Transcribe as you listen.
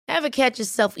Ever catch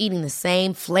yourself eating the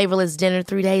same flavorless dinner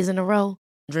 3 days in a row?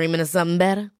 Dreaming of something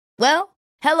better? Well,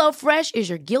 HelloFresh is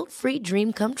your guilt-free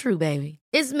dream come true, baby.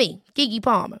 It's me, Keke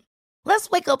Palmer. Let's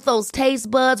wake up those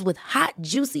taste buds with hot,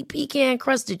 juicy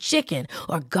pecan-crusted chicken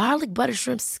or garlic butter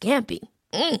shrimp scampi.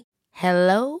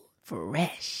 Hello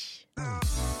Fresh.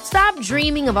 Stop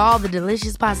dreaming of all the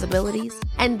delicious possibilities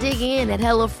and dig in at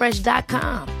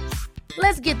HelloFresh.com.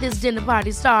 Let's get this dinner party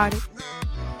started.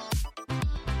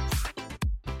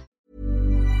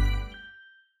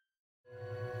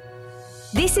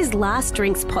 This is Last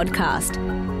Drinks Podcast,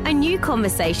 a new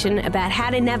conversation about how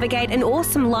to navigate an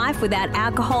awesome life without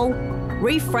alcohol,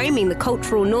 reframing the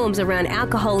cultural norms around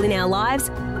alcohol in our lives,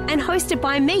 and hosted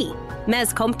by me,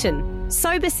 Maz Compton,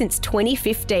 sober since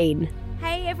 2015.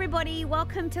 Hey everybody,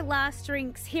 welcome to Last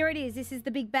Drinks. Here it is. This is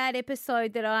the big bad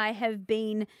episode that I have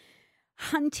been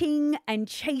hunting and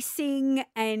chasing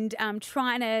and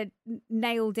trying to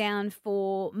nail down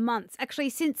for months. Actually,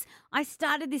 since I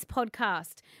started this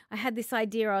podcast, I had this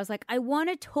idea. I was like, I want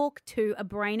to talk to a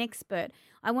brain expert.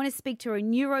 I want to speak to a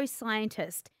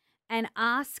neuroscientist and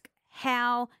ask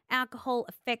how alcohol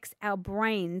affects our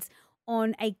brains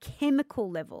on a chemical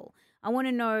level. I want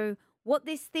to know what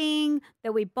this thing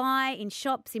that we buy in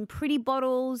shops in pretty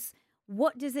bottles,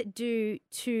 what does it do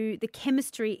to the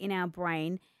chemistry in our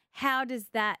brain? How does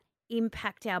that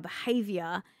impact our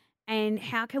behavior, and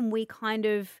how can we kind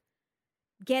of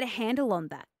get a handle on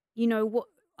that? You know, what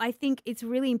I think it's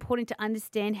really important to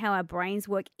understand how our brains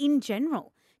work in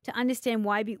general, to understand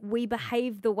why we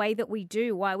behave the way that we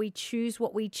do, why we choose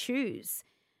what we choose.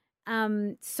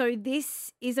 So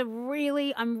this is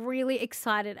I'm really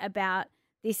excited about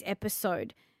this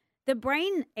episode. The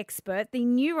brain expert, the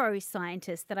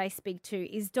neuroscientist that I speak to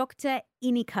is Dr.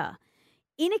 Inika.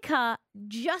 Inika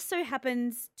just so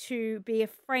happens to be a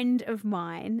friend of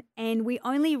mine, and we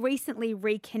only recently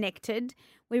reconnected.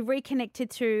 We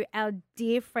reconnected through our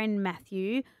dear friend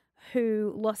Matthew,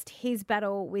 who lost his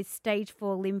battle with stage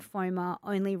 4 lymphoma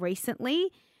only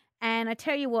recently. And I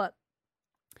tell you what,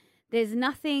 there's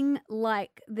nothing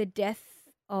like the death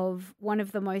of one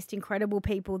of the most incredible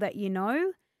people that you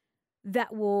know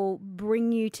that will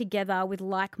bring you together with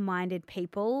like-minded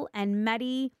people. And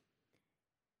Matty,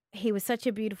 he was such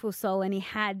a beautiful soul, and he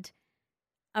had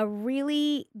a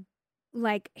really,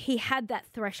 he had that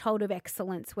threshold of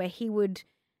excellence where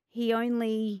he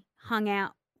only hung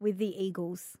out with the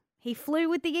eagles. He flew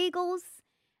with the eagles.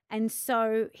 And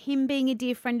so him being a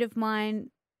dear friend of mine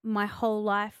my whole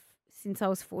life since I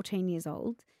was 14 years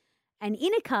old, and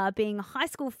Inika being a high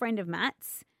school friend of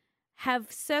Matt's, have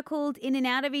circled in and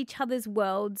out of each other's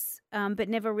worlds, but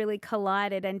never really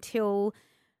collided until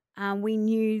we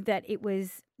knew that it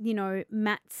was,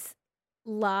 Matt's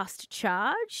last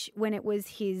charge, when it was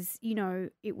his,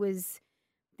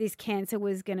 this cancer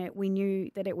we knew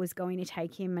that it was going to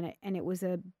take him, and it was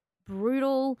a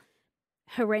brutal,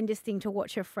 horrendous thing to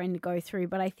watch a friend go through.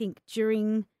 But I think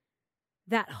during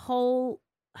that whole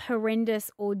horrendous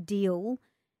ordeal,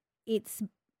 it's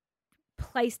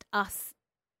placed us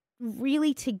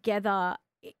really together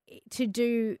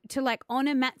to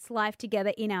honor Matt's life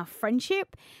together in our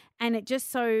friendship. And it just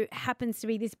so happens to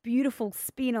be this beautiful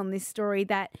spin on this story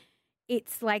that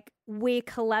it's like we're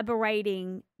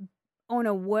collaborating on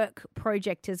a work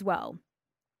project as well.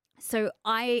 So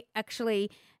I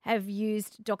actually have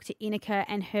used Dr. Inika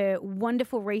and her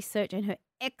wonderful research and her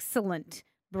excellent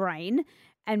brain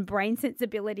and brain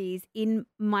sensibilities in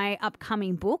my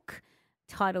upcoming book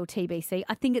titled TBC.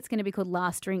 I think it's going to be called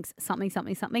Last Drinks something,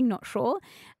 not sure.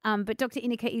 But Dr.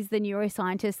 Inika is the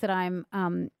neuroscientist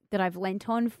that I've lent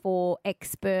on for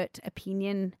expert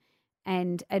opinion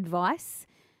and advice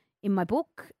in my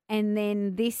book. And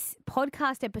then this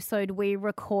podcast episode we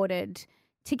recorded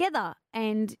together,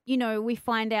 and, we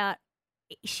find out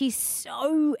she's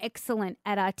so excellent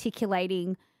at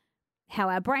articulating how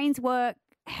our brains work,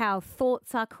 how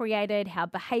thoughts are created, how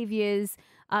behaviors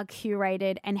are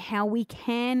curated, and how we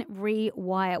can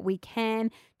rewire, we can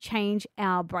change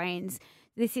our brains.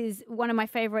 This is one of my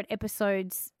favorite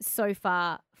episodes so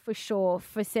far, for sure,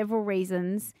 for several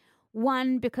reasons.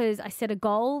 One, because I set a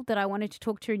goal that I wanted to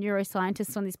talk to a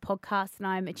neuroscientist on this podcast, and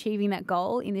I'm achieving that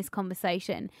goal in this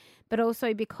conversation. But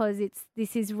also because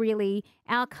this is really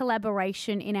our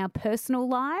collaboration in our personal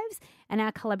lives, and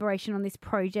our collaboration on this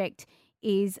project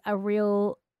is a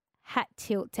real hat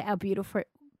tilt to our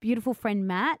beautiful friend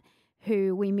Matt,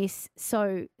 who we miss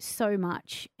so, so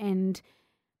much. And,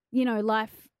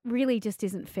 life really just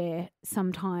isn't fair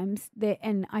sometimes.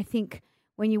 And I think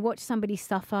when you watch somebody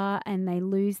suffer and they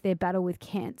lose their battle with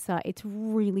cancer, it's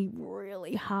really,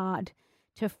 really hard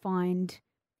to find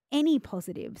any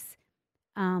positives.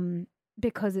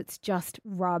 because it's just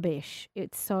rubbish.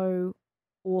 It's so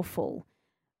awful.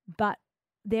 But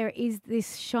there is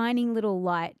this shining little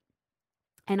light.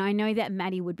 And I know that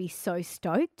Maddie would be so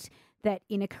stoked that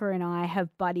Inika and I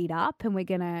have buddied up and we're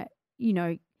going to,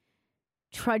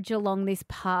 trudge along this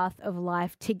path of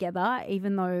life together,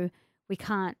 even though we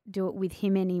can't do it with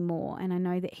him anymore. And I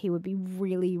know that he would be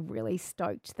really, really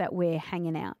stoked that we're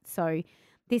hanging out. So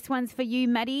this one's for you,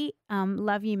 Maddie.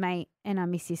 Love you, mate, and I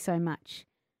miss you so much.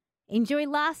 Enjoy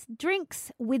Last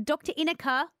Drinks with Dr.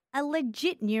 Inika, a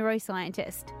legit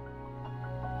neuroscientist.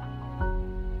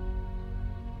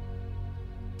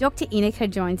 Dr. Inika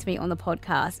joins me on the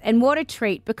podcast, and what a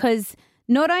treat, because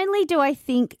not only do I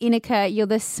think, Inika, you're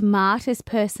the smartest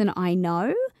person I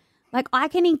know, like I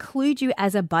can include you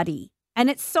as a buddy. And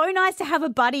it's so nice to have a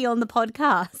buddy on the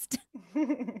podcast.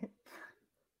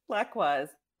 Likewise,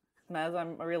 Maz,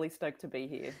 I'm really stoked to be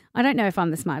here. I don't know if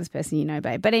I'm the smartest person you know,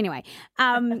 babe. But anyway,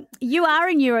 you are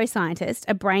a neuroscientist,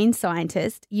 a brain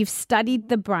scientist. You've studied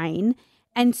the brain.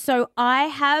 And so I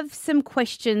have some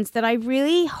questions that I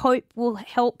really hope will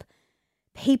help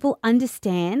people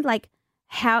understand, like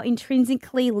how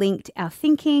intrinsically linked our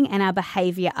thinking and our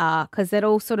behavior are, because that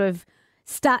all sort of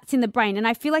starts in the brain. And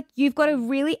I feel like you've got a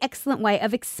really excellent way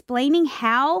of explaining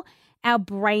how our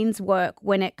brains work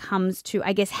when it comes to,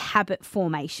 I guess, habit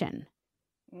formation.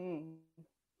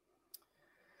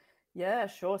 Yeah,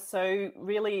 sure. So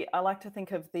really, I like to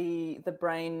think of the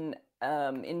brain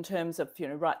in terms of,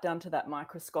 right down to that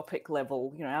microscopic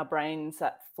level. Our brains,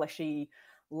 that fleshy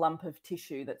lump of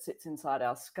tissue that sits inside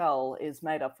our skull, is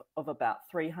made up of about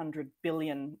 300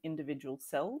 billion individual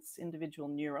cells, individual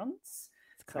neurons.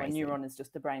 So a neuron is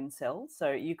just a brain cell.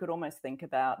 So you could almost think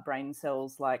about brain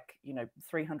cells like,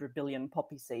 300 billion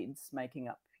poppy seeds making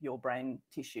up your brain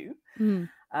tissue.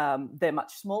 They're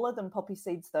much smaller than poppy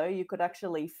seeds, though. You could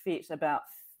actually fit about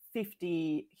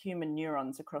 50 human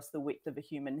neurons across the width of a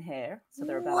human hair. So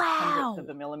they're about 1/100th of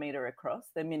a millimeter across.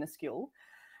 They're minuscule.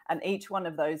 And each one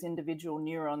of those individual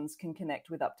neurons can connect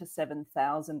with up to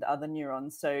 7,000 other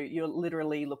neurons. So you're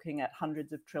literally looking at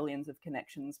hundreds of trillions of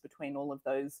connections between all of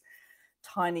those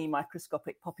tiny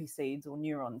microscopic poppy seeds or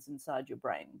neurons inside your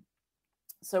brain.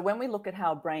 So when we look at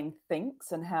how brain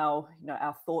thinks and how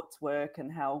our thoughts work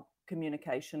and how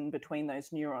communication between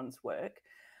those neurons work,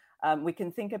 we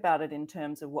can think about it in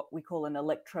terms of what we call an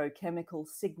electrochemical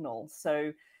signal.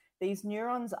 So these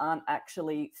neurons aren't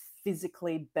actually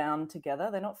physically bound together.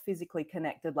 They're not physically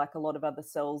connected like a lot of other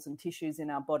cells and tissues in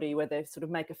our body where they sort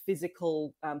of make a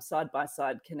physical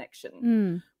side-by-side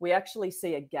connection. We actually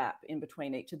see a gap in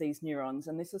between each of these neurons,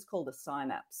 and this is called a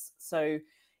synapse. So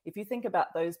if you think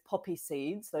about those poppy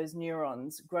seeds, those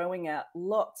neurons growing out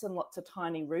lots and lots of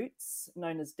tiny roots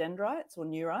known as dendrites or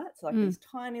neurites, like these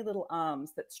tiny little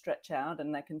arms that stretch out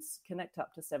and they can connect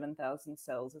up to 7,000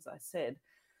 cells, as I said,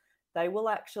 they will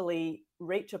actually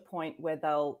reach a point where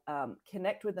they'll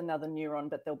connect with another neuron,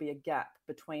 but there'll be a gap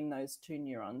between those two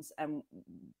neurons. And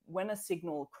when a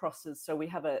signal crosses, so we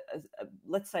have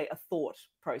let's say a thought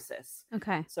process.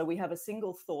 Okay. So we have a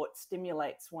single thought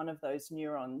stimulates one of those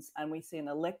neurons, and we see an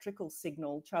electrical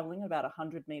signal traveling about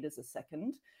 100 meters a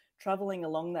second, traveling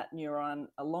along that neuron,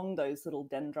 along those little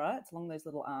dendrites, along those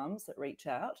little arms that reach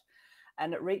out.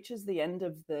 And it reaches the end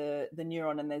of the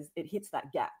neuron, and it hits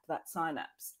that gap, that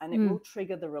synapse, and it will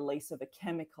trigger the release of a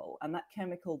chemical. And that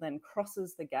chemical then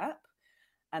crosses the gap,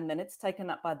 and then it's taken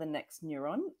up by the next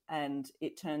neuron, and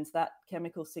it turns that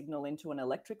chemical signal into an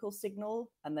electrical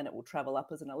signal, and then it will travel up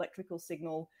as an electrical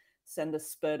signal, send a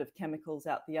spurt of chemicals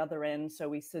out the other end. So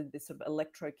we see this sort of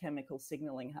electrochemical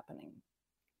signaling happening.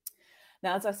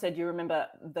 Now, as I said, you remember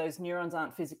those neurons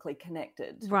aren't physically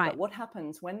connected. Right. But what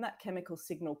happens when that chemical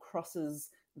signal crosses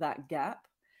that gap,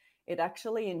 it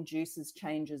actually induces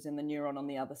changes in the neuron on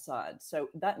the other side. So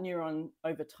that neuron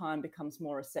over time becomes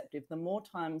more receptive. The more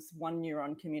times one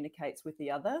neuron communicates with the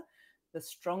other, the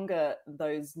stronger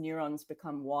those neurons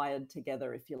become wired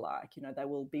together, if you like. They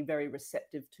will be very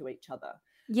receptive to each other.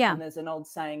 Yeah. And there's an old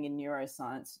saying in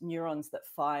neuroscience, neurons that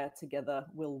fire together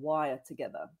will wire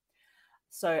together.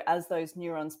 So as those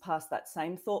neurons pass that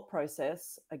same thought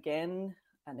process again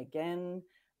and again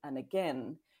and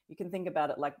again, you can think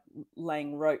about it like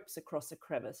laying ropes across a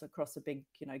crevice, across a big,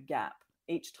 gap.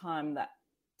 Each time that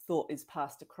thought is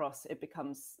passed across, it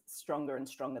becomes stronger and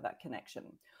stronger, that connection.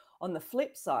 On the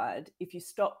flip side, if you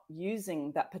stop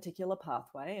using that particular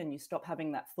pathway and you stop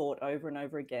having that thought over and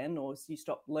over again, or you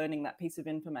stop learning that piece of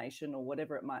information or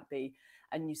whatever it might be,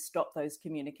 and you stop those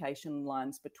communication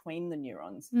lines between the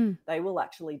neurons, they will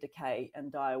actually decay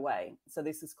and die away. So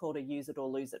this is called a use it or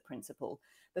lose it principle.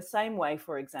 The same way,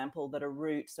 for example, that a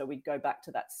root, so we'd go back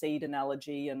to that seed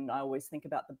analogy, and I always think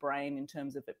about the brain in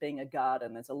terms of it being a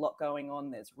garden. There's a lot going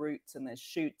on. There's roots and there's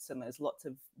shoots and there's lots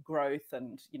of growth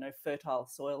and, fertile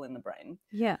soil in the brain.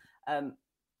 Yeah.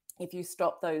 If you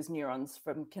stop those neurons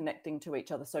from connecting to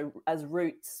each other, so as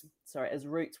roots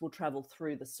will travel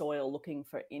through the soil looking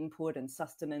for input and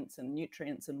sustenance and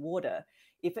nutrients and water,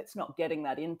 if it's not getting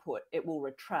that input, it will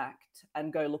retract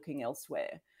and go looking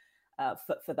elsewhere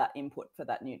for that input, for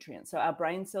that nutrient. So our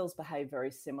brain cells behave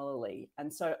very similarly.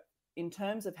 And so in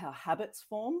terms of how habits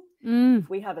form, if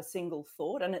we have a single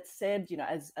thought, and it's said,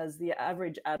 as the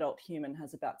average adult human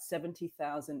has about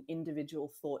 70,000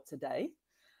 individual thoughts a day.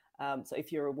 So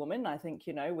if you're a woman, I think,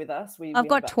 with us, I've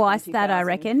got twice 20, that, I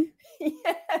reckon.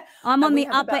 Yeah. I'm on the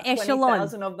have upper about echelon.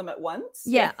 20,000 of them at once.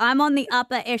 Yeah, I'm on the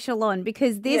upper echelon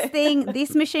because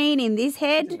this machine in this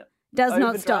head does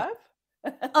not stop.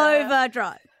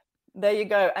 Overdrive. There you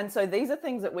go. And so these are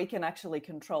things that we can actually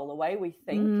control. The way we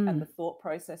think and the thought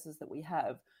processes that we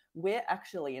have, we're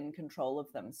actually in control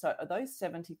of them. So those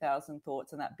 70,000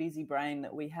 thoughts and that busy brain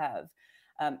that we have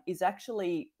is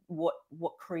actually what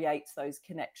creates those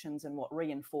connections and what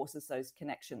reinforces those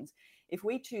connections. If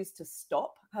we choose to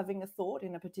stop having a thought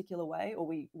in a particular way, or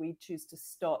we choose to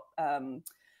stop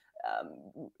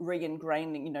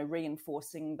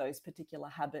reinforcing those particular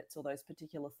habits or those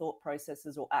particular thought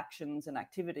processes or actions and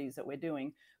activities that we're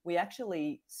doing, we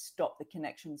actually stop the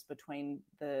connections between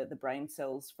the brain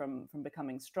cells from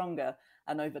becoming stronger,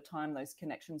 and over time those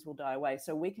connections will die away.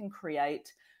 So we can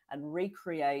create and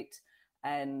recreate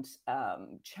and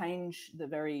change the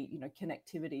very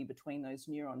connectivity between those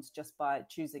neurons just by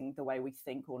choosing the way we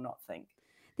think or not think.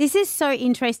 This is so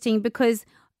interesting because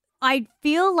I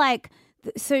feel like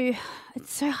it's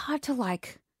so hard to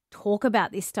talk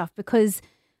about this stuff, because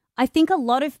I think a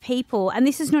lot of people, and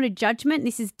this is not a judgment,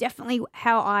 this is definitely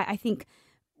how I think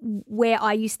where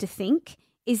I used to think,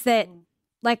 is that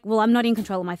I'm not in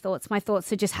control of my thoughts. My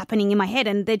thoughts are just happening in my head,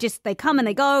 and they come and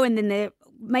they go, and then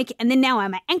and then now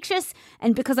I'm anxious,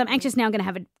 and because I'm anxious now I'm going to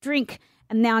have a drink,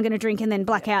 and now I'm going to drink and then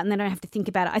black out, and then I don't have to think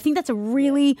about it. I think that's a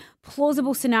really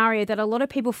plausible scenario that a lot of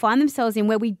people find themselves in,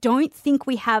 where we don't think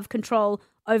we have control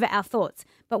over our thoughts.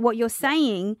 But what you're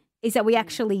saying is that we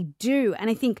actually do. And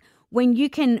I think when you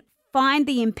can find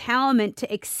the empowerment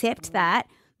to accept that,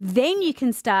 then you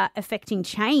can start affecting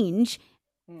change.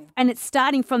 And it's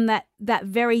starting from that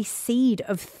very seed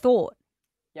of thought.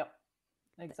 Yep,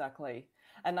 exactly.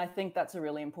 And I think that's a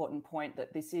really important point,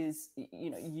 that this is,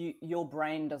 your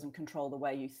brain doesn't control the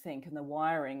way you think, and the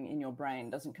wiring in your brain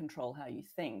doesn't control how you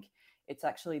think. It's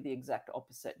actually the exact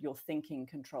opposite. Your thinking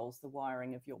controls the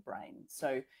wiring of your brain.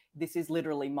 So this is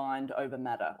literally mind over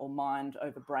matter, or mind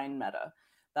over brain matter,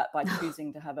 that by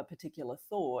choosing to have a particular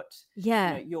thought,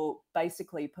 you're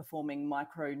basically performing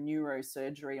micro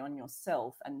neurosurgery on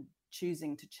yourself and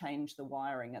choosing to change the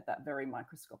wiring at that very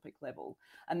microscopic level.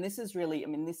 And this is really,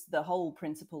 the whole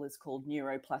principle is called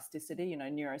neuroplasticity.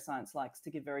 Neuroscience likes to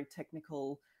give very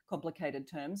technical, complicated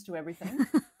terms to everything.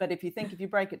 But if you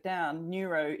break it down,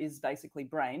 neuro is basically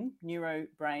brain.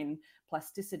 Brain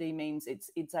plasticity means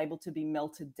it's able to be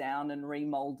melted down and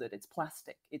remolded. It's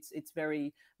plastic. It's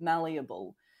very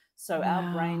malleable. So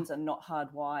our brains are not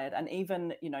hardwired. And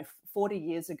even, 40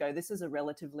 years ago, this is a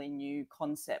relatively new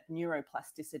concept,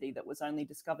 neuroplasticity, that was only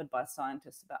discovered by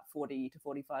scientists about 40 to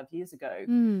 45 years ago.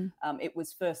 It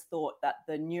was first thought that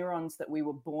the neurons that we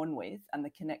were born with and the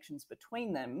connections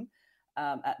between them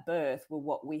at birth were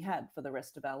what we had for the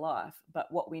rest of our life.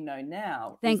 But what we know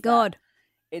now, thank God,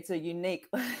 it's a unique,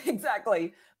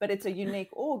 exactly, but it's a unique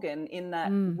organ in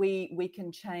that we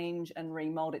can change and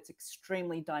remold. It's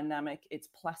extremely dynamic. It's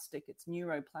plastic. It's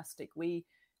neuroplastic. We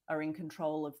are in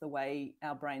control of the way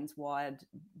our brain's wired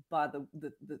by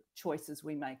the choices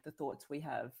we make, the thoughts we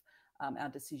have, our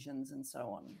decisions, and so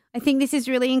on. I think this is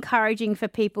really encouraging for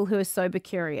people who are sober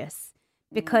curious,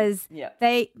 because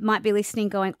they might be listening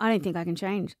going, I don't think I can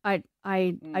change. I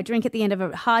drink at the end of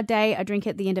a hard day. I drink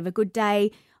at the end of a good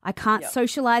day. I can't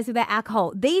socialize without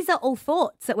alcohol. These are all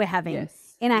thoughts that we're having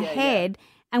in our head,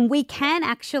 and we can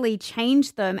actually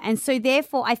change them. And so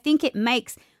therefore, I think it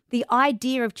makes the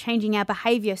idea of changing our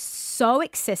behavior so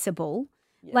accessible.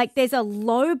 Like there's a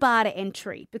low bar to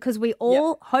entry, because we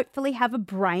all hopefully have a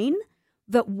brain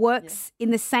that works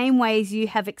in the same ways you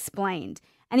have explained.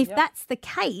 And if that's the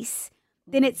case,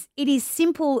 then it is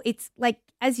simple. It's like,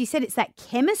 as you said, it's that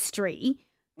chemistry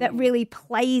that really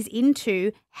plays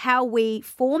into how we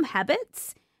form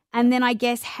habits, and then I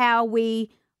guess how we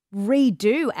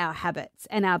redo our habits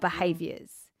and our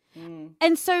behaviors.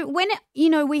 And so when,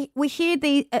 we hear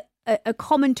a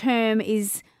common term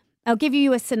is, I'll give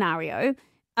you a scenario.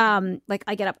 Like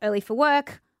I get up early for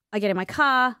work, I get in my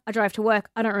car, I drive to work,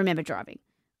 I don't remember driving.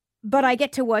 But I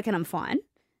get to work and I'm fine.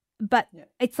 But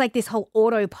it's like this whole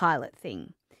autopilot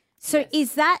thing. So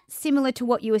is that similar to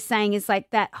what you were saying, is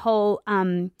like that whole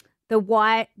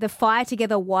the fire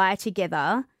together, wire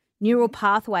together, neural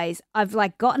pathways? I've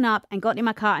like gotten up and gotten in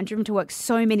my car and driven to work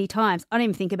so many times, I don't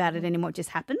even think about it anymore. It just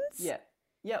happens. Yeah.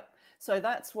 Yep. So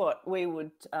that's what we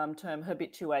would term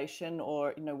habituation,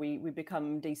 or, we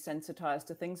become desensitized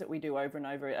to things that we do over and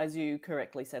over. As you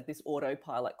correctly said, this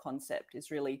autopilot concept is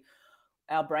really,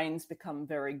 our brains become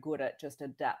very good at just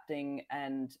adapting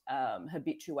and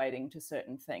habituating to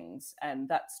certain things. And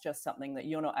that's just something that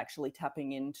you're not actually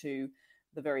tapping into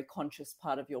the very conscious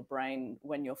part of your brain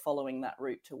when you're following that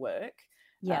route to work.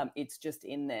 Yeah. It's just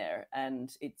in there and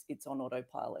it's on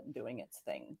autopilot and doing its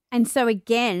thing. And so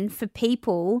again, for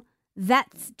people,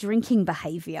 that's drinking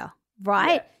behavior,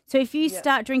 right? Yeah. So if you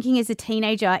start drinking as a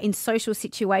teenager in social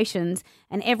situations,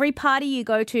 and every party you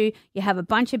go to, you have a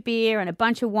bunch of beer and a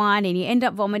bunch of wine and you end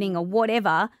up vomiting or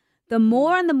whatever, the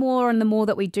more and the more and the more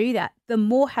that we do that, the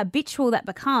more habitual that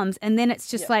becomes. And then it's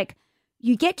just like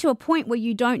you get to a point where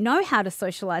you don't know how to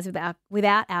socialize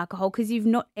without alcohol because you've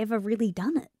not ever really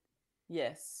done it.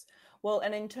 Yes. Well,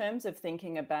 and in terms of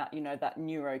thinking about, that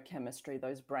neurochemistry,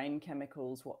 those brain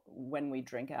chemicals, when we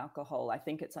drink alcohol, I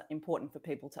think it's important for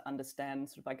people to understand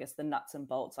sort of, I guess, the nuts and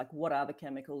bolts, like what are the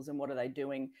chemicals and what are they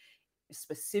doing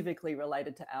specifically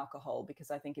related to alcohol?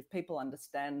 Because I think if people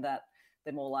understand that,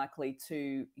 they're more likely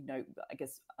to, I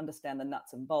guess, understand the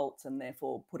nuts and bolts and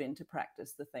therefore put into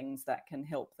practice the things that can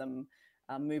help them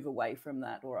move away from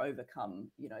that or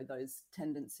overcome, those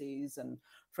tendencies, and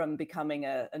from becoming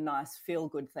a nice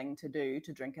feel-good thing to do,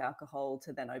 to drink alcohol,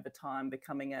 to then over time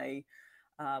becoming a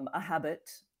habit,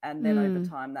 and then over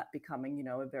time that becoming,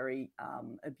 a very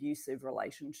abusive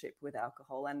relationship with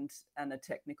alcohol and a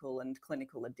technical and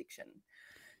clinical addiction.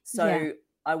 So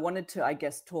I wanted to, I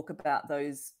guess, talk about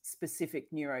those specific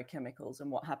neurochemicals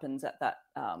and what happens at that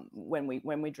when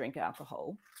we drink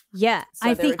alcohol. Yeah,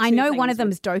 so I know one of them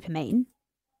is dopamine.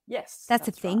 Yes, that's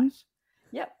a thing. Right.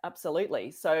 Yep,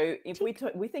 absolutely. So if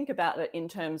we think about it in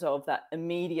terms of that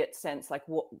immediate sense, like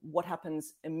what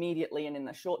happens immediately and in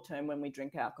the short term when we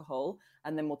drink alcohol,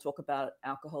 and then we'll talk about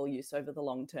alcohol use over the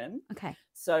long term. Okay.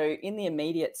 So in the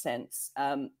immediate sense,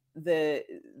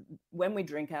 when we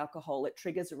drink alcohol, it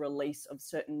triggers a release of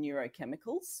certain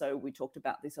neurochemicals. So we talked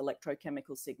about this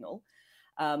electrochemical signal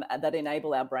that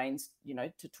enable our brains,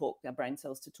 to talk, our brain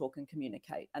cells to talk and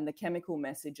communicate. And the chemical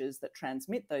messages that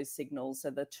transmit those signals, so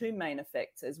the two main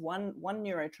effects is one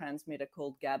neurotransmitter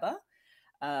called GABA,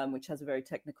 which has a very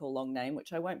technical long name,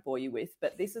 which I won't bore you with,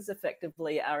 but this is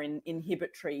effectively our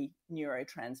inhibitory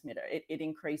neurotransmitter. It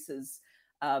increases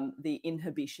the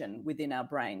inhibition within our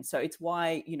brain. So it's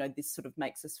why, this sort of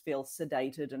makes us feel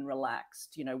sedated and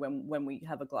relaxed, when we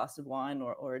have a glass of wine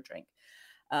or a drink.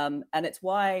 And it's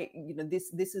why,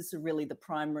 this is really the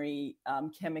primary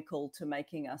chemical to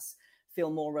making us feel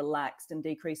more relaxed and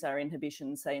decrease our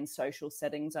inhibition, say in social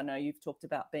settings. I know you've talked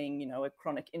about being, a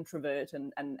chronic introvert,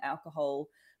 and alcohol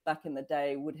back in the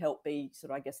day would help be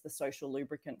sort of, I guess, the social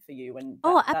lubricant for you. And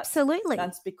absolutely.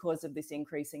 That's because of this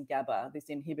increase in GABA, this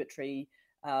inhibitory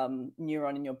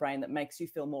neuron in your brain that makes you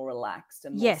feel more relaxed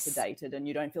and more sedated, and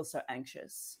you don't feel so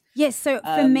anxious. Yes. So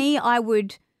for me, I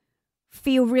would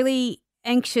feel really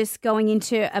anxious going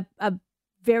into a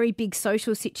very big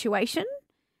social situation.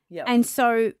 Yeah. And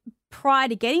so prior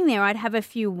to getting there, I'd have a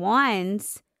few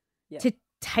wines to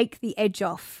take the edge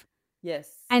off. Yes.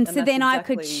 And so then I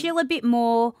could chill a bit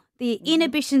more. The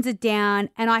inhibitions are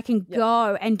down, and I can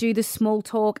go and do the small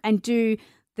talk and do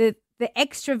the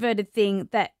extroverted thing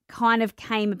that kind of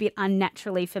came a bit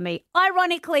unnaturally for me,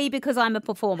 ironically, because I'm a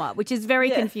performer, which is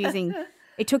very confusing.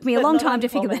 It took me a long time to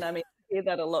figure that out. I mean, I hear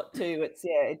that a lot too.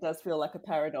 It does feel like a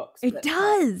paradox. It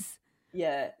does.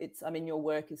 Your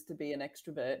work is to be an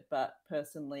extrovert, but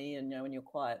personally, and when you're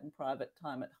quiet and private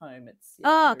time at home, it's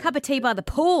a cup of tea by the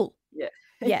pool.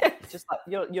 Yeah. Just like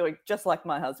you're just like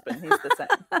my husband. He's the same.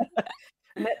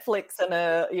 Netflix and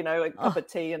a cup of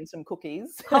tea and some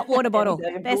cookies. Hot water bottle.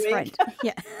 Best friend.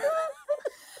 Yeah.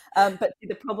 But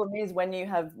the problem is when you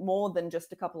have more than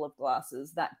just a couple of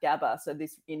glasses, that GABA, so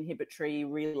this inhibitory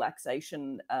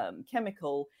relaxation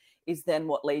chemical, is then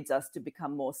what leads us to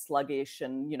become more sluggish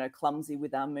and, clumsy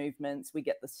with our movements. We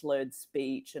get the slurred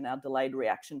speech and our delayed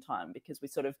reaction time because we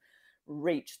sort of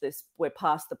reach this, we're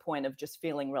past the point of just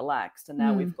feeling relaxed, and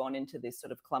now we've gone into this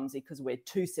sort of clumsy because we're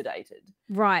too sedated.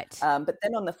 Right. But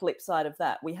then on the flip side of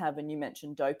that, we have, and you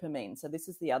mentioned dopamine. So this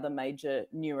is the other major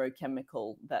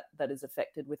neurochemical that is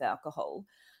affected with alcohol.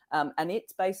 And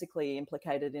it's basically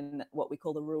implicated in what we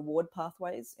call the reward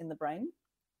pathways in the brain.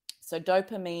 So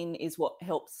dopamine is what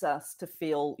helps us to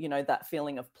feel, that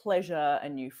feeling of pleasure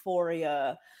and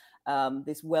euphoria,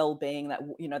 this well-being, that,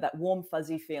 that warm,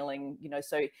 fuzzy feeling,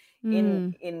 so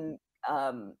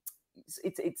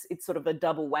it's sort of a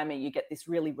double whammy. You get this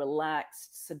really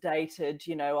relaxed, sedated,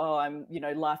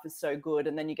 life is so good.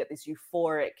 And then you get this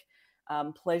euphoric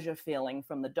pleasure feeling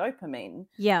from the dopamine.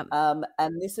 Yeah.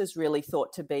 And this is really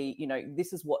thought to be,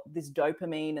 this is what this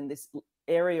dopamine and this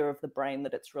area of the brain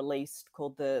that it's released,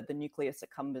 called the nucleus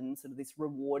accumbens, sort of this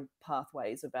reward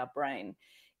pathways of our brain,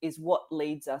 is what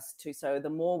leads us to. So the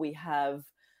more we have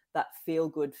that feel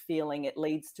good feeling, it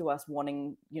leads to us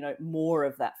wanting, more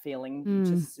of that feeling,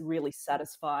 to really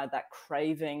satisfy that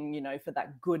craving, for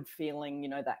that good feeling,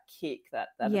 that kick, that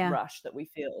rush that we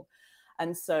feel.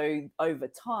 And so over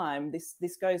time,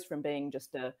 this goes from being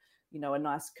just a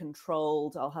nice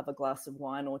controlled, I'll have a glass of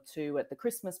wine or two at the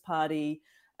Christmas party,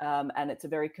 and it's a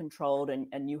very controlled,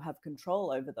 and you have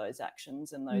control over those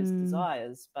actions and those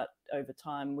desires. But over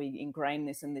time, we ingrain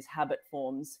this, and this habit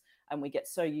forms, and we get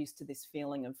so used to this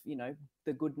feeling of,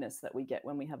 the goodness that we get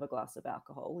when we have a glass of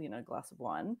alcohol, a glass of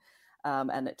wine.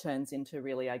 And it turns into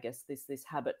really, I guess, this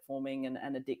habit forming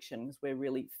and addiction, because we're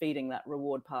really feeding that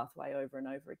reward pathway over and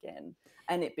over again,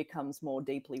 and it becomes more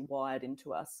deeply wired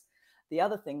into us. The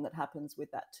other thing that happens with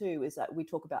that too is that we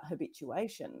talk about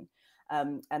habituation,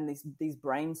 and these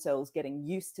brain cells getting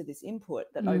used to this input,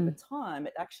 that over time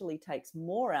it actually takes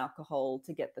more alcohol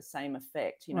to get the same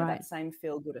effect, that same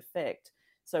feel good effect.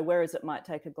 So whereas it might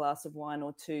take a glass of wine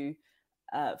or two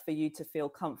for you to feel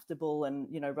comfortable and,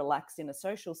 relaxed in a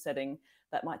social setting,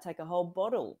 that might take a whole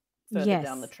bottle further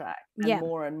down the track, and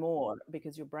more,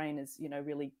 because your brain is,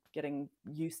 really getting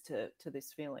used to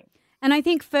this feeling. And I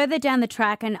think further down the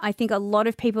track, and I think a lot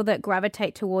of people that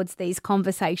gravitate towards these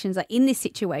conversations are in this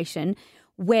situation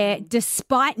where,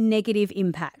 despite negative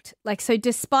impact,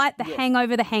 despite the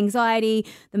hangover, the anxiety,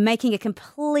 the making a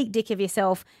complete dick of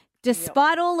yourself,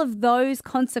 despite all of those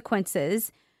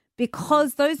consequences,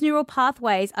 because those neural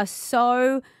pathways are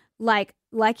so, like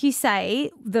you say,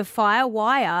 the fire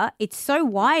wire, it's so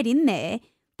wired in there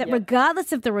that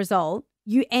regardless of the result,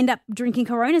 you end up drinking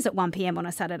Coronas at 1 p.m. on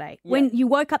a Saturday when you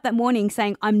woke up that morning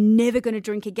saying, I'm never going to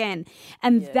drink again.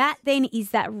 And that then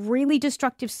is that really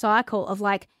destructive cycle of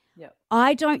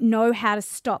I don't know how to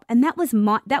stop. And that was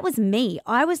me.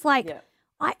 I was like,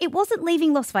 it wasn't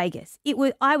leaving Las Vegas.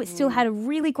 I was still had a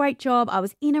really great job. I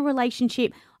was in a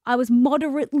relationship. I was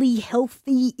moderately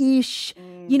healthy-ish.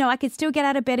 I could still get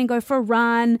out of bed and go for a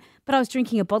run, but I was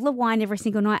drinking a bottle of wine every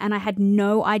single night, and I had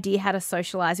no idea how to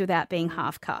socialize without being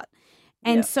half cut.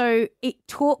 And so it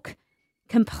took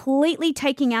completely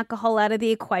taking alcohol out of the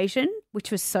equation,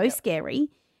 which was so scary,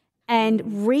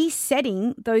 and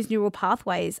resetting those neural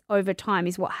pathways over time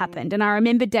is what happened. And I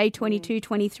remember day 22,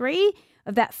 23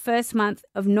 of that first month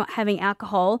of not having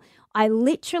alcohol, I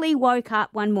literally woke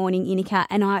up one morning, Inika,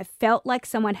 and I felt like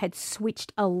someone had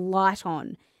switched a light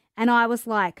on. And I was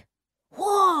like,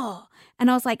 whoa. And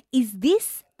I was like, is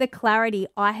this the clarity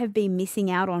I have been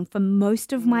missing out on for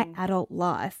most of my adult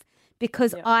life?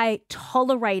 Because I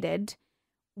tolerated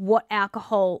what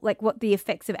alcohol, what the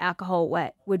effects of alcohol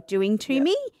were doing to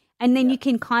me. And then you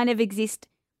can kind of exist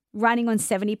running on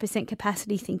 70%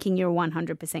 capacity thinking you're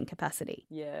 100% capacity.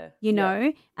 You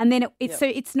know? And then so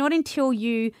it's not until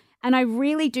you, and I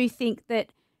really do think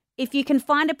that if you can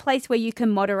find a place where you can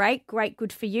moderate, great,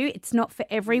 good for you. It's not for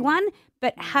everyone,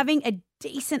 but having a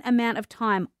decent amount of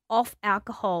time off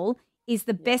alcohol is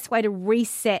the best way to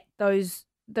reset those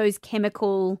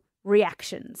chemical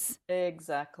reactions.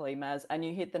 Exactly, Maz. And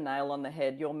you hit the nail on the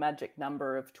head. Your magic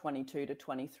number of 22 to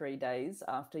 23 days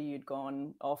after you'd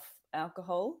gone off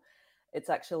alcohol,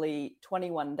 it's actually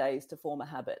 21 days to form a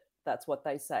habit. That's what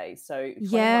they say. So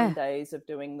 21 days of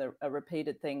doing a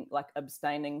repeated thing, like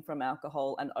abstaining from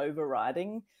alcohol and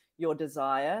overriding your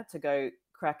desire to go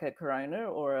crack a Corona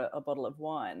or a bottle of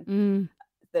wine.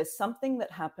 There's something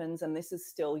that happens, and this is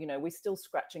still, we're still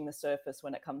scratching the surface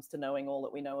when it comes to knowing all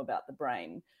that we know about the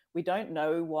brain. We don't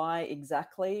know why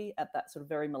exactly at that sort of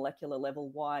very molecular level,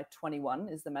 why 21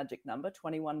 is the magic number,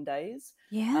 21 days.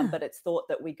 But it's thought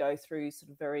that we go through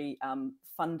sort of very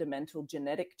fundamental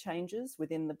genetic changes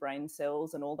within the brain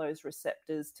cells and all those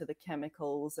receptors to the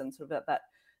chemicals and sort of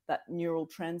that neural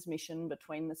transmission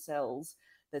between the cells.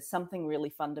 There's something really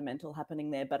fundamental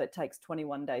happening there, but it takes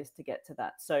 21 days to get to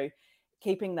that. So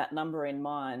keeping that number in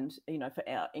mind, for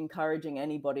encouraging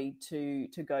anybody to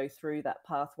go through that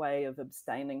pathway of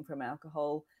abstaining from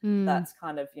alcohol, that's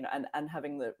kind of, and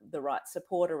having the right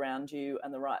support around you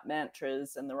and the right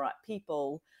mantras and the right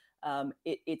people,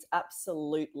 it's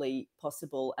absolutely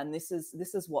possible. And this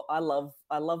is what I love.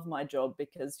 I love my job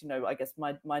because, I guess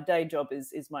my day job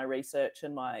is my research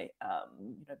and my,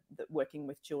 working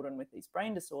with children with these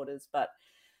brain disorders. But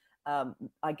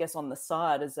I guess on the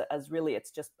side, as really it's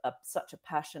just such a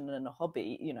passion and a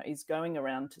hobby, is going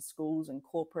around to schools and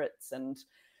corporates and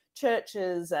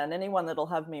churches and anyone that'll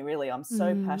have me. Really, I'm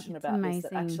so passionate about this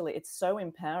that actually it's so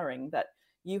empowering that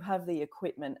you have the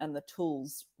equipment and the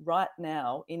tools right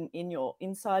now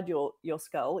inside your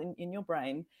skull, in your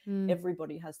brain.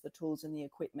 Everybody has the tools and the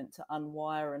equipment to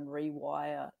unwire and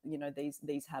rewire,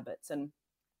 these habits. And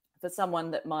for someone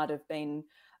that might have been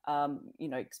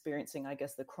experiencing, I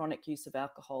guess, the chronic use of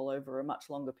alcohol over a much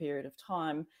longer period of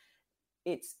time,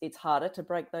 it's harder to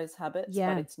break those habits,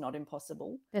 but it's not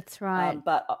impossible. That's right.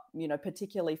 But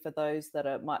particularly for those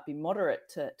that might be moderate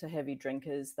to heavy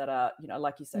drinkers that are,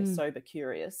 like you say, sober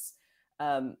curious,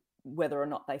 whether or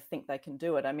not they think they can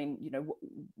do it. I mean,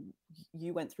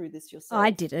 you went through this yourself. I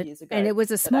did it, years ago, and it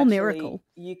was a small miracle.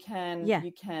 You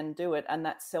can do it, and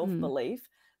that self-belief.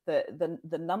 The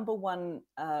number one,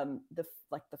 the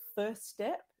first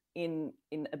step in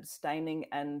abstaining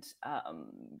and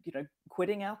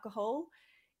quitting alcohol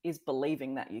is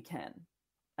believing that you can,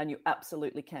 and you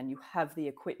absolutely can. You have the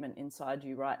equipment inside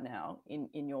you right now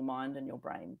in your mind and your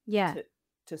brain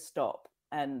to stop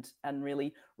and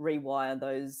really rewire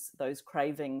those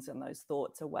cravings and those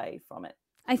thoughts away from it.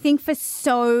 I think for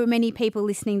so many people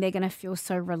listening, they're going to feel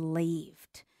so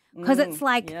relieved because it's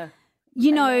like. Yeah.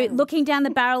 Looking down the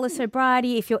barrel of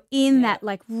sobriety, if you're in that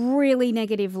like really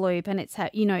negative loop and it's,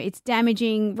 it's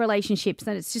damaging relationships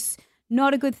and it's just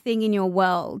not a good thing in your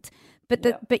world, but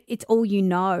but it's all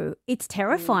it's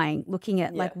terrifying looking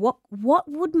at like what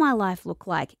would my life look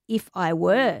like if I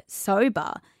were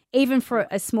sober, even for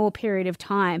a small period of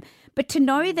time. But to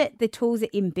know that the tools are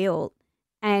inbuilt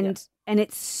and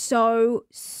it's so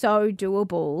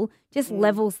doable, just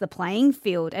levels the playing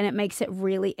field and it makes it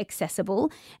really accessible.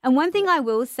 And one thing I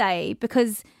will say,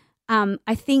 because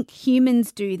I think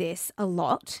humans do this a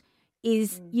lot,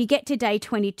 is you get to day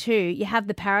 22, you have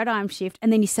the paradigm shift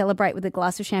and then you celebrate with a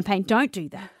glass of champagne. Don't do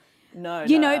that. No,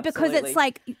 because it's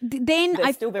like then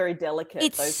they're still very delicate.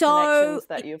 It's those so connections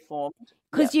that you've formed,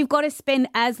 because you've got to spend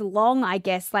as long, I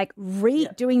guess, like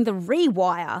doing the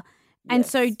rewire. And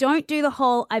so don't do the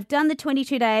whole, I've done the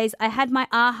 22 days, I had my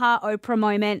aha Oprah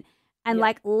moment, and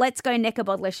let's go neck a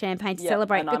bottle of champagne to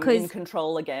celebrate. And because I'm in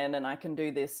control again and I can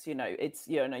do this, it's,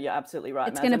 you're absolutely right.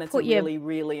 It's going to put you. It's a really,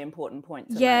 really important point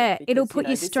to make. Because, it'll put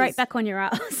you straight back on your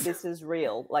ass. This is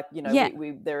real. Like,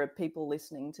 there are people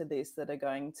listening to this that are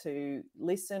going to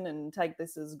listen and take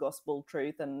this as gospel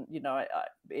truth. And,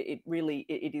 it's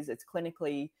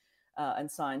clinically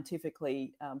and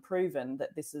scientifically proven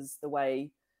that this is the way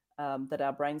that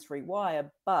our brains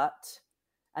rewire,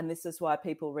 and this is why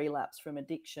people relapse from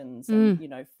addictions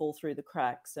and fall through the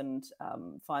cracks and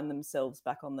find themselves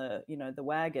back on the the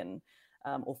wagon,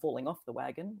 or falling off the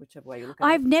wagon, whichever way you look at it.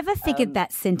 I've never figured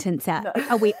that sentence out. No.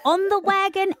 Are we on the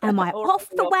wagon? Am I off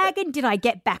the wagon? Did I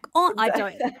get back on? I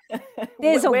don't.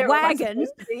 There's a wagon.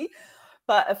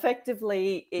 But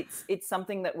effectively, it's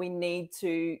something that we need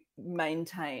to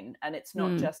maintain. And it's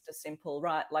not just a simple,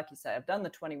 right, like you say, I've done the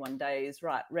 21 days,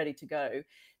 right, ready to go.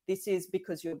 This is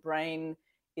because your brain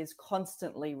is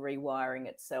constantly rewiring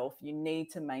itself. You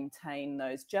need to maintain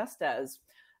those, just as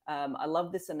I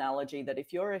love this analogy that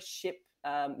if you're a ship,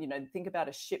 think about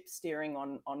a ship steering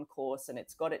on course, and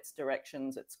it's got its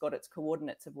directions, it's got its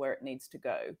coordinates of where it needs to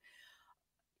go.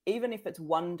 Even if it's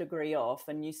 1 degree off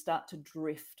and you start to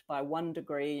drift by 1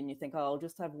 degree and you think, I'll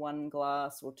just have 1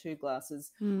 glass or 2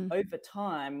 glasses, over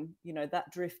time,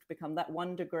 that drift that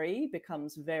 1 degree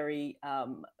becomes very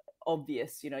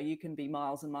obvious. You can be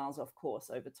miles and miles off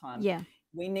course over time. Yeah.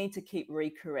 We need to keep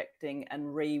recorrecting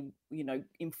and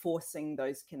enforcing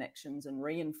those connections and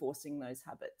reinforcing those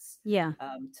habits. Yeah.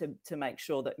 To make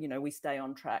sure that, we stay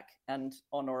on track and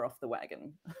on or off the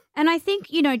wagon. And I think,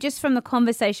 just from the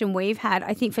conversation we've had,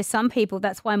 I think for some people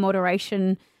that's why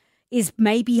moderation is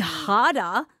maybe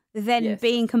harder than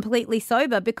being completely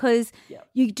sober, because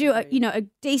you do a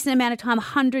decent amount of time,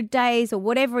 100 days or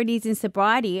whatever it is in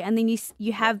sobriety, and then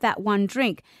you have that one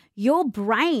drink. Your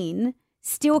brain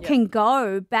still can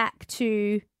go back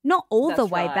to not all the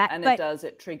way back, and but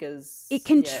it triggers. It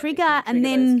can trigger and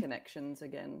then those connections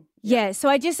again. Yeah. So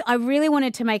I really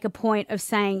wanted to make a point of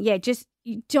saying, just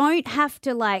you don't have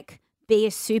to be a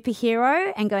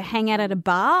superhero and go hang out at a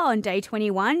bar on day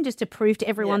 21 just to prove to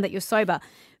everyone that you're sober.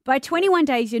 By 21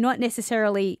 days, you're not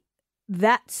necessarily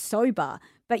that sober,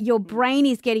 but your brain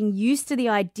is getting used to the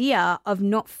idea of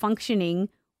not functioning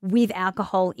with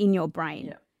alcohol in your brain.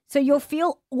 Yeah. So you'll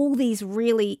feel all these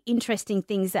really interesting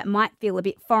things that might feel a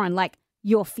bit foreign, like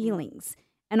your feelings.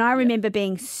 And I remember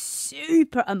being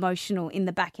super emotional in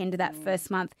the back end of that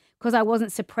first month because I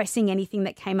wasn't suppressing anything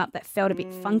that came up that felt a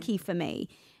bit funky for me.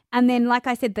 And then, like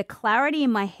I said, the clarity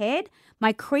in my head,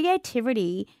 my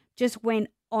creativity just went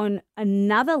on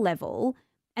another level.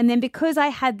 And then because I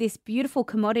had this beautiful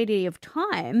commodity of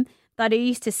time that I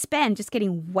used to spend just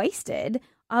getting wasted,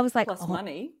 I was like, Plus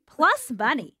money. Plus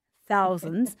money,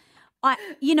 thousands.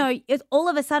 It's all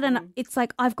of a sudden it's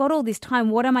like, I've got all this time.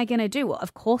 What am I going to do? Well,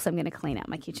 of course I'm going to clean out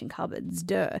my kitchen cupboards,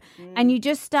 duh. And you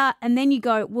just start, and then you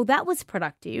go, well, that was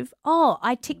productive. Oh,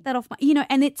 I ticked that off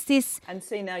and it's this. And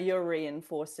see, now you're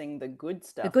reinforcing the good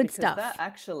stuff. Because that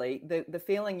actually, the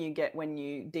feeling you get when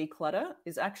you declutter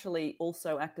is actually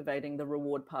also activating the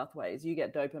reward pathways. You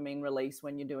get dopamine release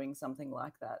when you're doing something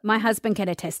like that. My husband can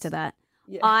attest to that.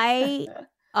 Yeah.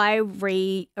 I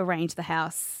rearranged the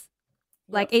house.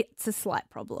 Like, it's a slight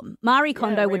problem. Marie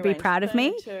Kondo would be proud of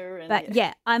me. But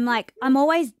I'm like, I'm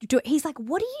always he's like,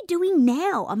 what are you doing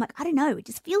now? I'm like, I don't know. It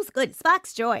just feels good. It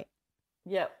sparks joy.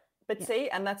 Yeah. But see,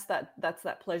 and that's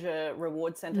that pleasure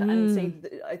reward center. And see,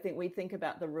 I think we think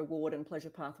about the reward and pleasure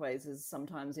pathways as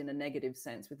sometimes in a negative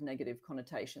sense with negative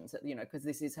connotations, because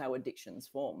this is how addictions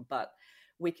form. But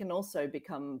we can also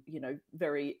become,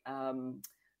 very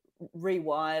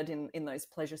rewired in those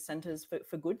pleasure centers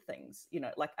for good things,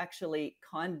 like actually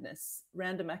kindness,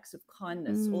 random acts of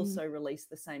kindness also release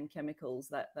the same chemicals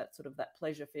that sort of that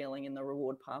pleasure feeling in the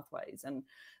reward pathways. And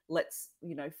let's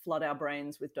flood our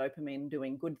brains with dopamine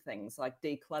doing good things like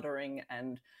decluttering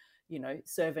and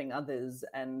serving others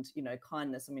and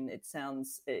kindness. I mean, it's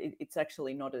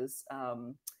actually not as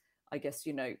I guess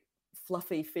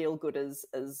fluffy feel good as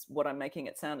what I'm making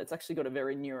it sound. It's actually got a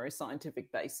very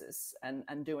neuroscientific basis,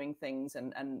 and doing things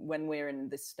and when we're in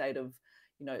this state of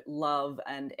love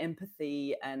and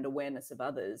empathy and awareness of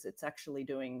others, it's actually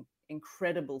doing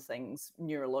incredible things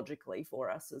neurologically for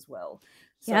us as well.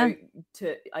 So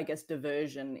I guess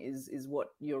diversion is what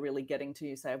you're really getting to.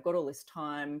 You say, I've got all this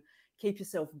time, keep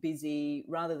yourself busy.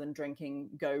 Rather than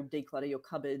drinking, go declutter your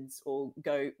cupboards, or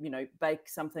go, bake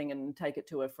something and take it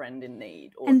to a friend in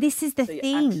need. And this is the thing.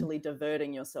 You're actually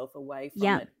diverting yourself away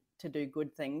from it to do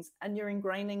good things. And you're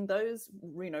ingraining those,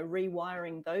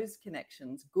 rewiring those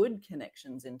connections, good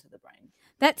connections into the brain.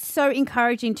 That's so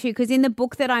encouraging too, because in the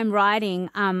book that I'm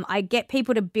writing, I get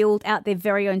people to build out their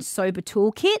very own sober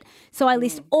toolkit. So I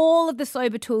list all of the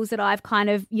sober tools that I've kind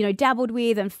of, dabbled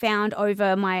with and found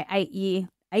over my 8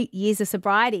 years of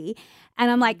sobriety. And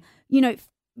I'm like,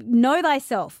 know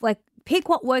thyself, like pick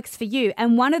what works for you.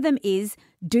 And one of them is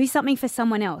do something for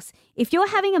someone else. If you're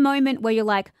having a moment where you're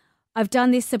like, I've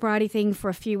done this sobriety thing for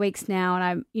a few weeks now and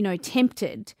I'm,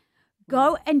 tempted,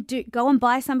 go and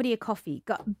buy somebody a coffee,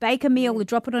 bake a meal or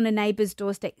drop it on a neighbor's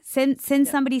doorstep, send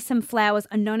somebody some flowers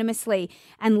anonymously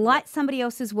and light somebody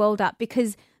else's world up,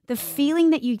 because the feeling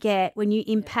that you get when you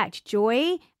impact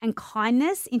joy and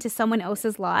kindness into someone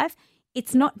else's life,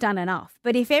 it's not done enough.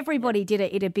 But if everybody did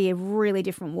it, it'd be a really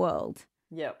different world.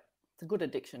 Yeah. It's a good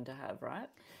addiction to have, right?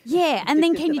 Yeah. And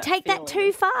then can you take that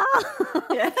too far?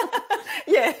 Yeah.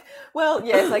 Yeah. Well,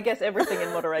 yes, I guess everything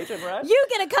in moderation, right? You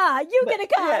get a car. Get a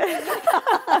car.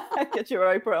 Yeah. Get your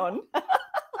Oprah on.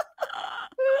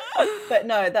 But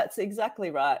no, that's exactly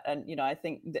right. And, I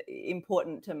think that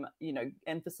important to,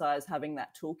 emphasize having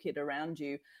that toolkit around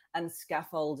you, and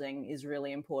scaffolding is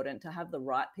really important to have the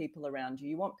right people around you.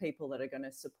 You want people that are going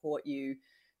to support you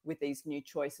with these new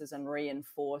choices and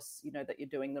reinforce, that you're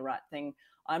doing the right thing.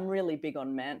 I'm really big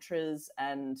on mantras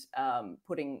and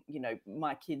putting,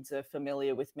 my kids are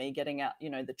familiar with me getting out,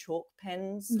 the chalk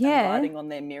pens and writing on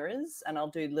their mirrors, and I'll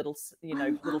do little,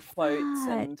 little quotes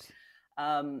and,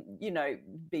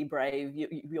 be brave.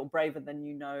 You're braver than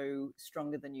you know,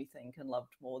 stronger than you think, and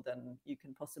loved more than you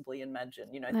can possibly imagine,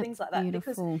 things like that.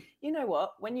 Beautiful. Because you know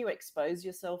what, when you expose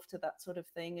yourself to that sort of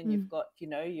thing and you've got,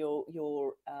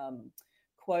 your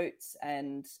quotes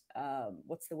and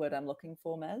what's the word I'm looking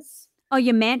for, Maz? Oh,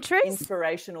 your mantras?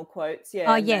 Inspirational quotes.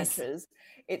 Yeah. Oh, yes. Mantras.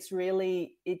 It's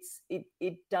really,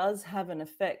 it does have an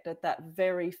effect at that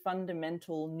very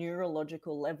fundamental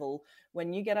neurological level.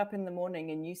 When you get up in the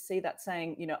morning and you see that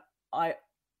saying, I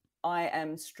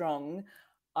am strong,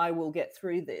 I will get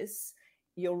through this,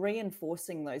 you're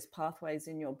reinforcing those pathways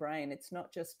in your brain. It's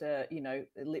not just a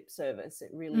lip service. It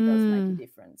really does make a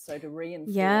difference. So to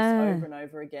reinforce over and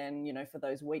over again, for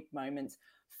those weak moments,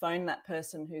 phone that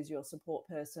person who's your support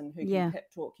person who can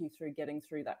pep talk you through getting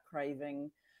through that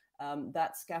craving.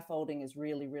 That scaffolding is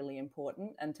really, really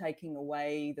important, and taking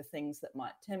away the things that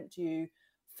might tempt you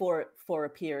for a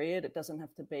period. It doesn't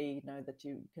have to be, that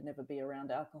you can never be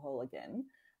around alcohol again.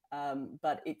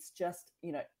 But it's just,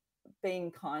 being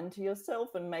kind to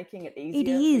yourself and making it easier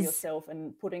for yourself,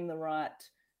 and putting the right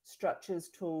structures,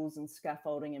 tools and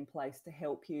scaffolding in place to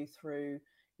help you through,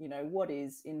 what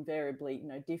is invariably,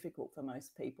 difficult for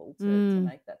most people to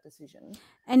make that decision.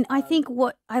 And I think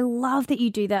I love that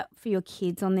you do that for your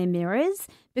kids on their mirrors,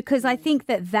 because I think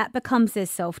that becomes their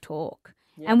self-talk.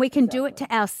 And we can do it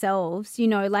to ourselves,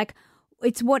 like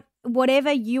it's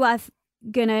whatever you are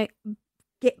going to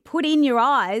get put in your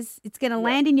eyes, it's going to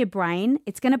land in your brain,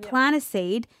 it's going to plant a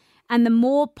seed, and the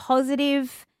more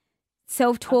positive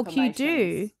self-talk you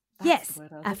do,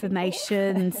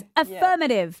 affirmations,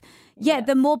 affirmative.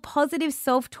 The more positive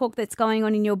self-talk that's going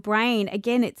on in your brain,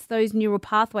 again, it's those neural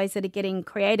pathways that are getting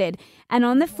created. And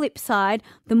on the flip side,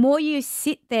 the more you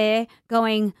sit there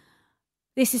going,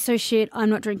 this is so shit, I'm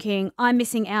not drinking, I'm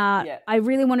missing out, I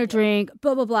really want to drink,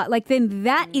 blah, blah, blah. Like then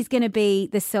that is going to be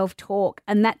the self-talk,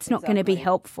 and that's not going to be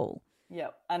helpful.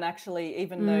 Yeah. And actually,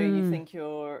 even though you think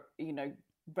you're,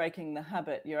 breaking the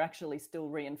habit, you're actually still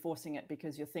reinforcing it,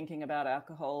 because you're thinking about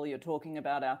alcohol, you're talking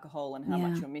about alcohol and how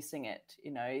much you're missing it.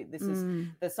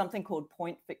 There's something called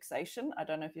point fixation. I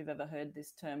don't know if you've ever heard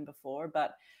this term before,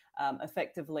 but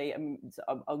effectively,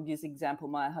 I'll use example.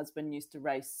 My husband used to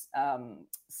race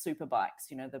super bikes,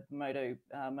 the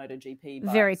MotoGP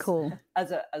bikes. Very cool.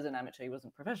 As an amateur, he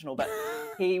wasn't professional, but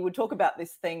he would talk about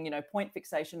this thing, point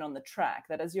fixation on the track,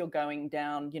 that as you're going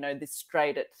down, this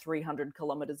straight at 300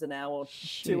 kilometers an hour,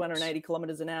 280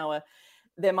 kilometers an hour,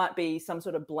 there might be some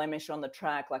sort of blemish on the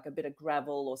track, like a bit of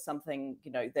gravel or something,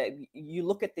 that you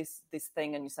look at this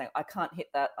thing and you're saying, I can't hit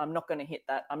that. I'm not going to hit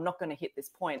that. I'm not going to hit this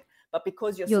point. But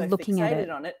because you're so looking fixated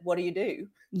on it, what do?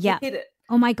 You hit it.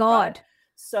 Oh my God. Right?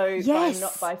 So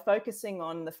by focusing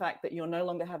on the fact that you're no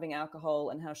longer having alcohol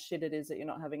and how shit it is that you're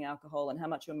not having alcohol and how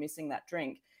much you're missing that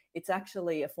drink, it's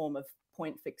actually a form of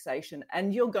point fixation,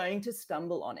 and you're going to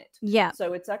stumble on it. Yeah.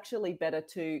 So it's actually better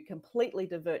to completely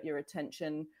divert your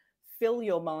attention, fill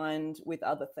your mind with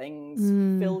other things,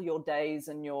 fill your days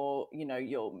and your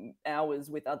hours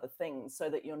with other things, so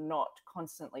that you're not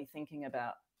constantly thinking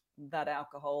about that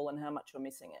alcohol and how much you're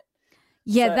missing it.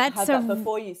 Yeah, so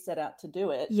before you set out to do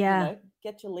it,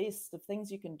 get your list of things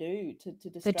you can do to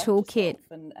distract the toolkit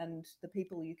and the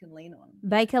people you can lean on.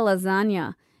 Bake a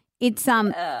lasagna. It's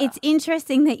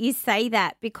interesting that you say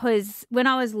that, because when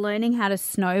I was learning how to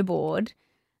snowboard,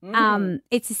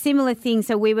 it's a similar thing.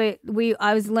 So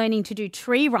I was learning to do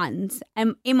tree runs,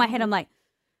 and in my head I'm like,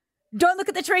 don't look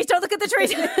at the trees, don't look at the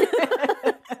trees.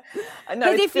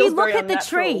 Because if you look at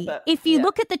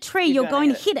the tree, you're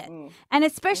going to hit it. And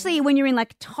especially when you're in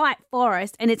like tight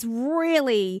forest and it's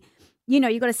really,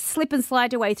 you've got to slip and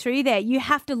slide your way through there. You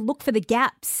have to look for the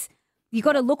gaps. You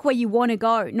got to look where you want to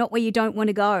go, not where you don't want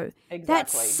to go. Exactly.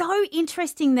 That's so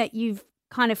interesting that you've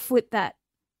kind of flipped that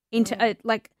into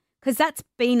because that's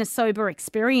been a sober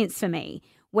experience for me,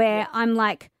 where I'm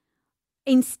like,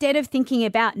 instead of thinking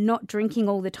about not drinking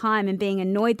all the time and being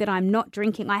annoyed that I'm not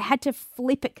drinking, I had to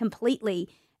flip it completely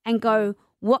and go,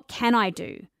 what can I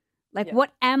do?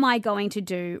 What am I going to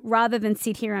do, rather than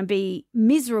sit here and be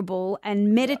miserable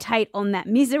and meditate on that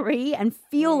misery and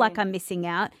feel like I'm missing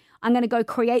out. I'm going to go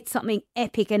create something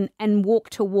epic and walk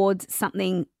towards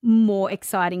something more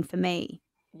exciting for me.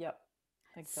 Yep,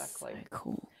 exactly. So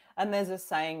cool. And there's a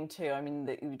saying too,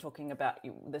 that you're talking about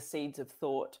the seeds of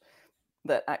thought,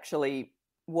 that actually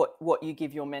what you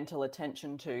give your mental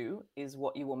attention to is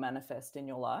what you will manifest in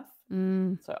your life.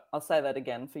 So I'll say that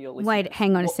again for your listeners. Wait,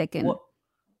 hang on a second.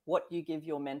 What you give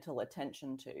your mental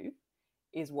attention to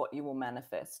is what you will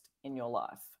manifest in your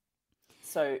life.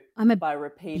 So by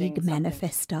repeating big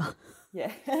manifester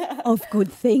Yeah. of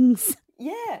good things.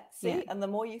 Yeah. See, yeah. And the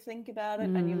more you think about it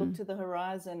and you look to the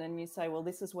horizon and you say, well,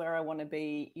 this is where I want to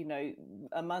be, you know,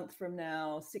 a month from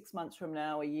now, 6 months from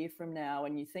now, a year from now,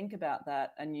 and you think about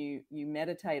that and you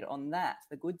meditate on that,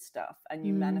 the good stuff, and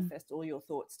you manifest all your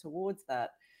thoughts towards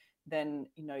that, then,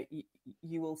 you know,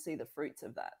 you will see the fruits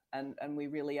of that. And we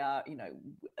really are, you know,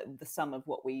 the sum of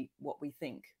what we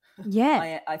think.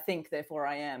 Yeah. I think, therefore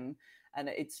I am. And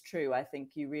it's true. I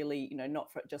think you really, you know, not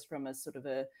just from a sort of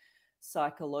a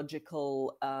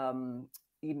psychological,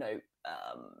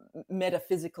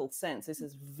 metaphysical sense. This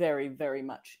is very, very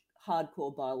much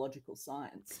hardcore biological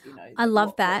science. You know, I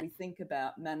love that. What we think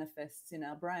about manifests in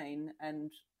our brain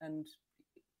and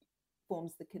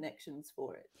forms the connections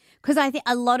for it. Because I think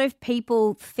a lot of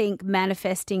people think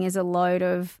manifesting is a load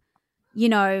of, you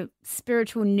know,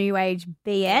 spiritual new age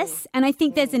BS. And I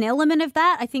think there's an element of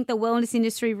that. I think the wellness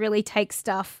industry really takes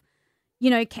stuff, you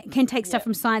know, can take stuff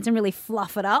from science and really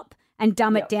fluff it up and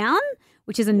dumb it down,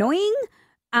 which is annoying.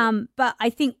 But I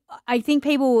think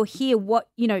people will hear what,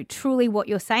 you know, truly what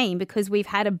you're saying, because we've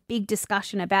had a big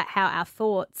discussion about how our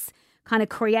thoughts kind of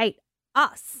create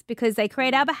us, because they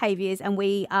create our behaviors and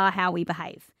we are how we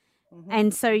behave.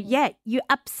 And so, yeah, you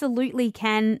absolutely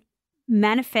can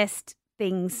manifest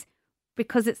things,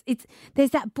 because it's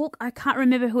there's that book, I can't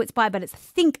remember who it's by, but it's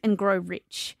Think and Grow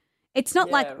Rich. It's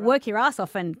not work your ass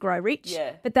off and grow rich,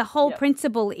 but the whole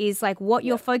principle is like what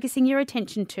you're focusing your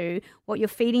attention to, what you're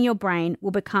feeding your brain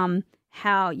will become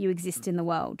how you exist in the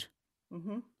world.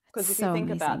 Because if you think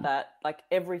about that, like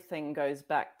everything goes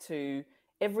back to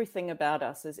everything about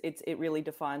us it really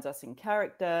defines us in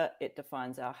character. It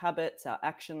defines our habits, our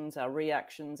actions, our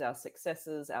reactions, our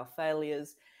successes, our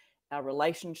failures, our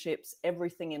relationships.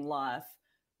 Everything in life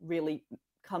really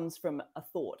comes from a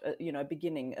thought,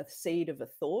 beginning, a seed of a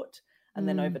thought. And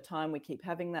then over time we keep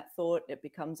having that thought, it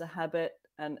becomes a habit,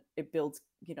 and it builds,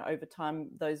 over time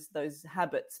those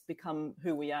habits become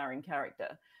who we are in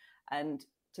character. And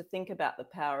to think about the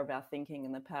power of our thinking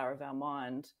and the power of our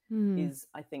mind is,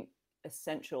 I think,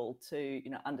 essential to,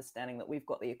 understanding that we've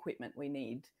got the equipment we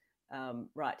need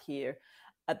right here.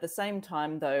 At the same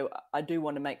time, though, I do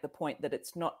want to make the point that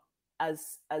it's not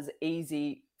as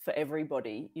easy for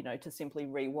everybody, to simply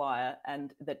rewire,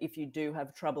 and that if you do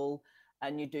have trouble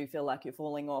and you do feel like you're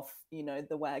falling off,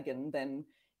 the wagon, then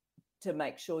to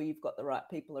make sure you've got the right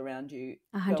people around you,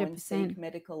 100%. Go and seek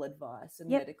medical advice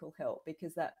and medical help,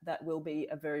 because that will be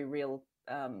a very real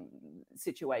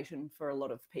situation for a lot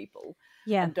of people.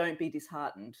 And don't be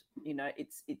disheartened.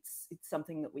 It's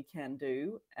something that we can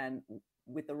do, and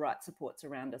with the right supports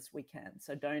around us, we can.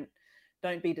 So don't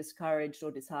be discouraged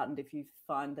or disheartened if you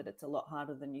find that it's a lot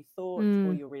harder than you thought,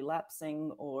 or you're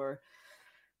relapsing or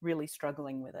really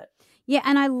struggling with it. Yeah,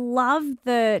 and I love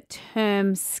the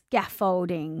term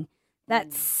scaffolding.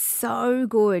 That's so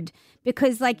good,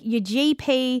 because like your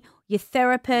GP, your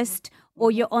therapist,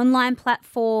 or your online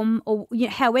platform, or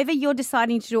however you're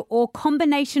deciding to do, or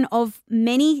combination of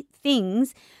many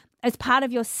things as part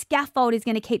of your scaffold is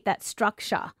going to keep that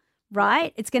structure,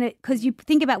 right? It's going to, because you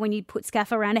think about when you put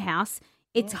scaffold around a house,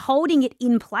 it's holding it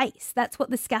in place. That's what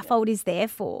the scaffold is there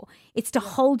for. It's to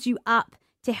hold you up,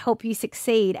 to help you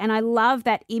succeed. And I love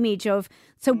that image of,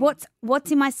 so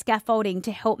what's in my scaffolding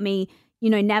to help me,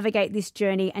 navigate this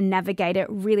journey and navigate it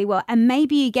really well. And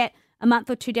maybe you get a month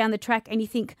or two down the track and you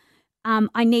think,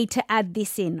 I need to add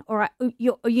this in, or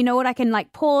you know what, I can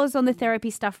like pause on the therapy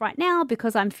stuff right now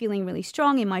because I'm feeling really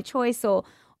strong in my choice, or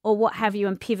what have you,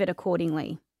 and pivot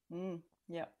accordingly.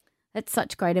 Yeah. That's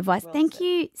such great advice. Well Thank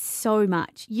you so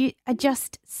much. You are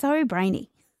just so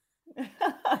brainy.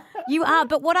 You are.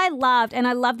 But what I loved, and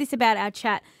I love this about our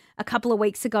chat a couple of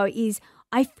weeks ago, is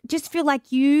I just feel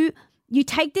like you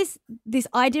take this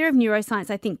idea of neuroscience,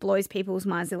 I think, blows people's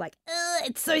minds. They're like,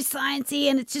 it's so sciencey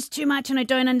and it's just too much and I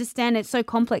don't understand it. It's so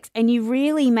complex. And you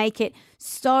really make it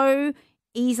so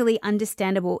easily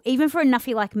understandable, even for a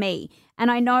nuffy like me. And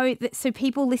I know that so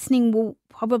people listening will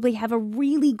probably have a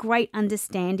really great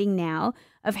understanding now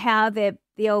of how the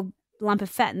old lump of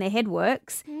fat in their head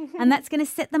works, and that's going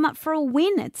to set them up for a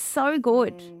win. It's so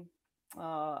good.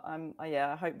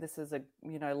 I hope this is a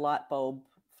light bulb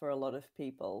for a lot of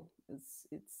people.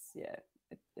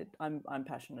 I'm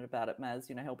passionate about it, Maz.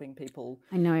 Helping people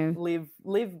I know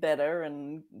live better,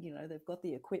 and they've got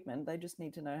the equipment. They just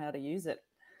need to know how to use it.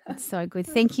 That's so good.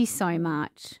 Thank you so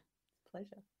much.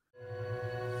 Pleasure.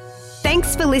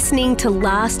 Thanks for listening to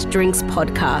Last Drinks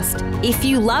Podcast. If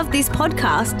you love this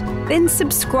podcast, then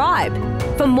subscribe.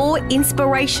 For more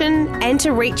inspiration and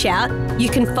to reach out, you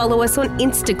can follow us on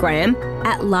Instagram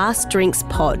at Last Drinks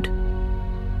Pod.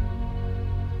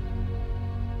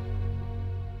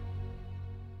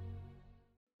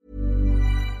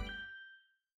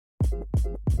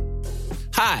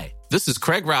 Hi, this is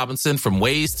Craig Robinson from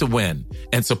Ways to Win,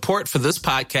 and support for this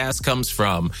podcast comes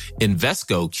from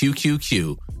Invesco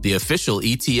QQQ, the official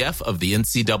ETF of the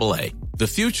NCAA. The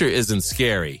future isn't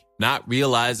scary. Not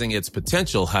realizing its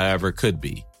potential, however, could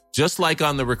be. Just like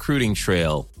on the recruiting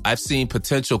trail, I've seen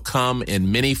potential come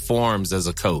in many forms as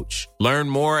a coach. Learn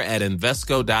more at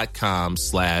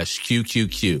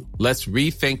Invesco.com/QQQ. Let's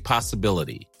rethink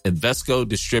possibility. Invesco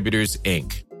Distributors,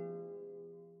 Inc.